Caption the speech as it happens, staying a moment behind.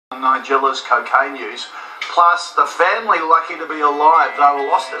Nigella's cocaine use. Plus, the family lucky to be alive. They were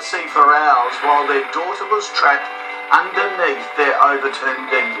lost at sea for hours while their daughter was trapped underneath their overturned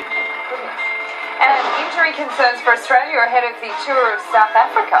engine. And injury concerns for Australia ahead of the tour of South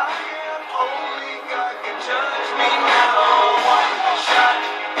Africa.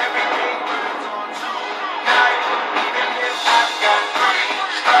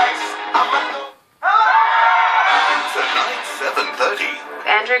 Tonight, 7:30.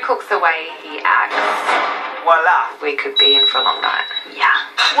 Andrew Cook's the way he acts. Voila. We could be in for a long night. Yeah.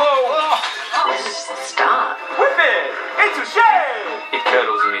 Whoa. This is the start. Whip it. Into shade. It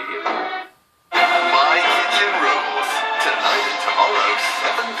curdles immediately. My Kitchen Rules. Tonight and tomorrow,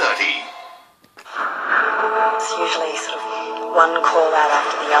 7:30. It's usually sort of one call out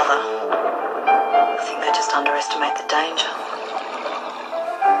after the other. I think they just underestimate the danger.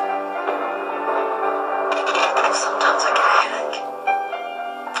 Sometimes I get a headache.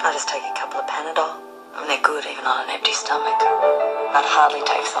 I just take a couple of Panadol. I mean, they're good even on an empty stomach. I'd hardly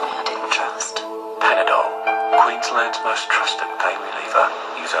take something I didn't trust. Panadol, Queensland's most trusted pain reliever.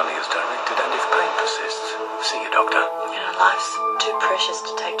 Use only as directed, and if pain persists, see your doctor. You know, life's too precious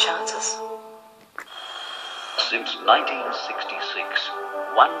to take chances. Since 1966,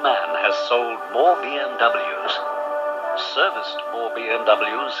 one man has sold more BMWs, serviced more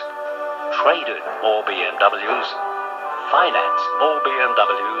BMWs, traded more BMWs, financed more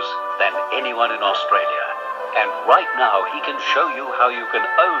BMWs than anyone in Australia. And right now he can show you how you can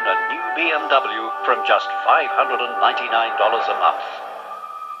own a new BMW from just $599 a month.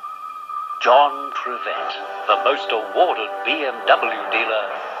 John Trivett, the most awarded BMW dealer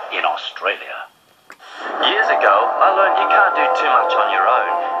in Australia. Years ago, I learned you can't do too much on your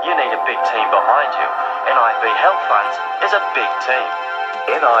own. You need a big team behind you. NIB Health Funds is a big team.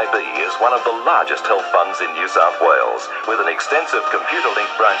 NIB is one of the largest health funds in New South Wales, with an extensive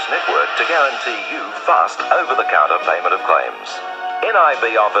computer-linked branch network to guarantee you fast, over-the-counter payment of claims.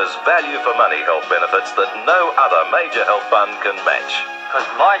 NIB offers value-for-money health benefits that no other major health fund can match. Because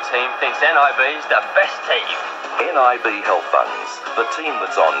my team thinks NIB is the best team. NIB Health Funds, the team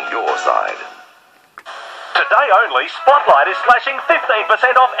that's on your side. Today only, Spotlight is slashing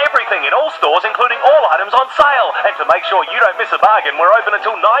 15% off everything in all stores, including all items on sale. And to make sure you don't miss a bargain, we're open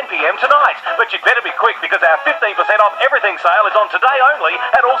until 9 p.m. tonight. But you'd better be quick because our 15% off everything sale is on today only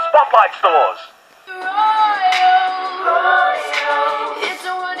at all Spotlight stores.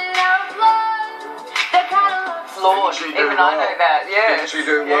 Lord, even I know that, yeah. Didn't she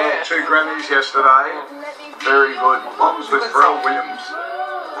do well? Yeah. 2 Grammys yesterday. Very good. What was with Pharrell Williams?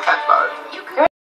 That